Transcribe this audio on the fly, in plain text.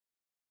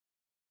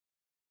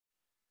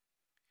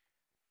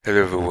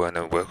Hello everyone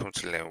and welcome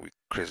to Learn with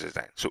Chris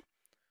Design. So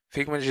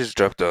Figma just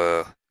dropped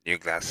a new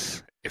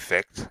glass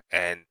effect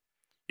and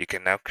you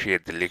can now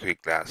create the liquid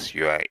glass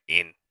UI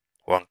in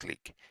one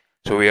click.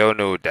 So we all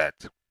know that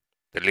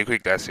the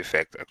liquid glass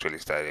effect actually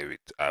started with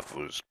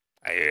Apple's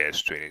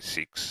iOS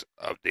 26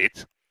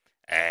 update,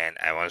 and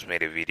I once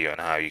made a video on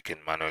how you can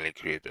manually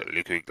create a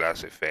liquid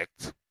glass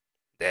effect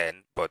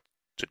then, but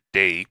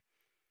today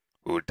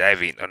we'll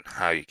dive in on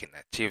how you can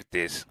achieve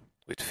this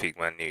with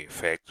Figma new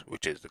effect,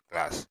 which is the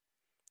glass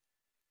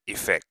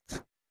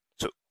effect.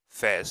 So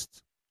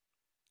first,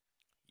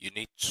 you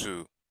need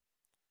to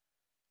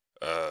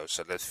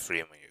select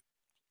frame on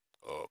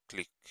your, or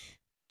click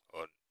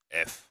on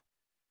F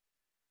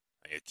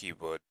on your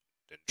keyboard,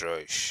 then draw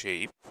a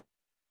shape.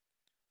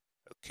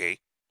 Okay.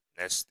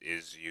 Next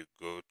is you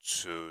go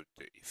to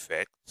the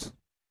effect.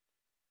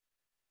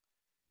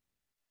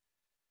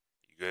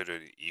 You go to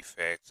the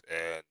effect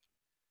and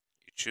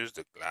you choose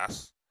the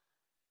glass,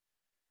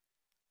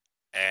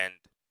 and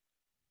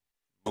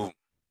boom,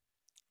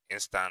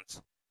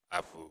 instant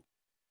Apple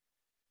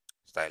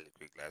style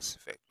liquid glass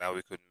effect. Now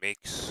we could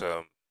make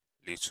some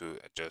little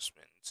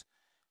adjustments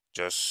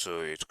just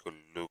so it could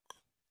look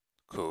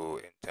cool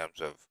in terms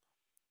of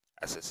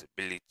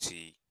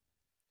accessibility.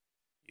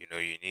 You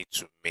need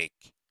to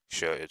make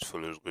sure it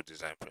follows good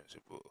design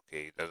principle.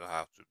 Okay, it doesn't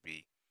have to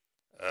be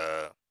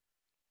a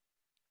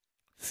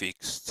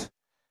fixed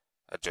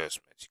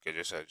adjustment. You can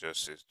just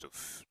adjust it to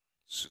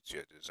suit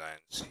your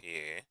designs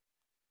here.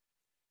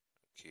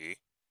 Okay,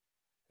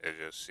 let's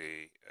just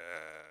say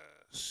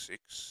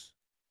 6.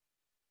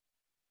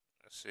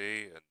 Let's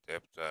say a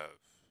depth of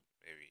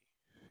maybe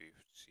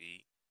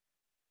 50.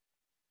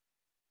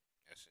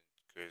 Let's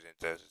increase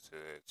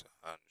intensity to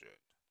 100.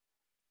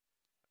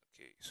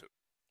 Okay, so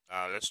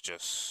let's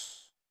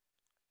just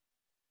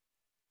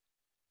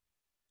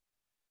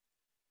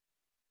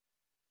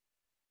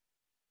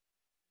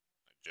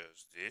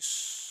adjust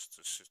this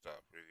to suit our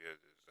previous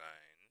design.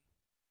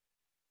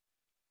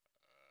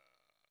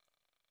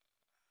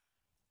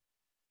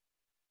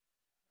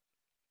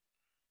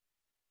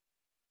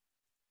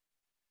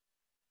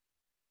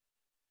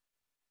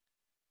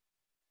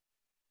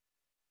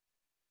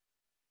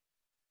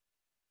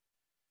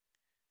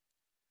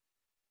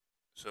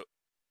 So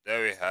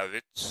there we have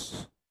it.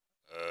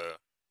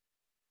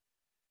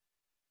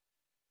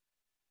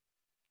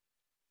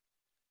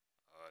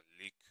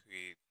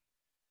 Liquid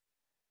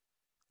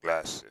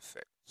glass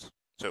effect.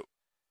 So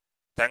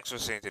thanks for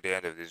staying to the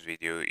end of this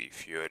video.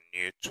 If you're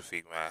new to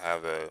Figma, I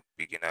have a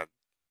beginner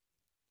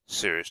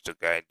series to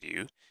guide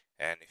you.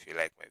 And if you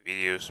like my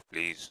videos,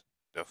 please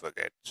don't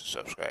forget to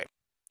subscribe.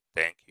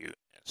 Thank you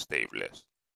and stay blessed.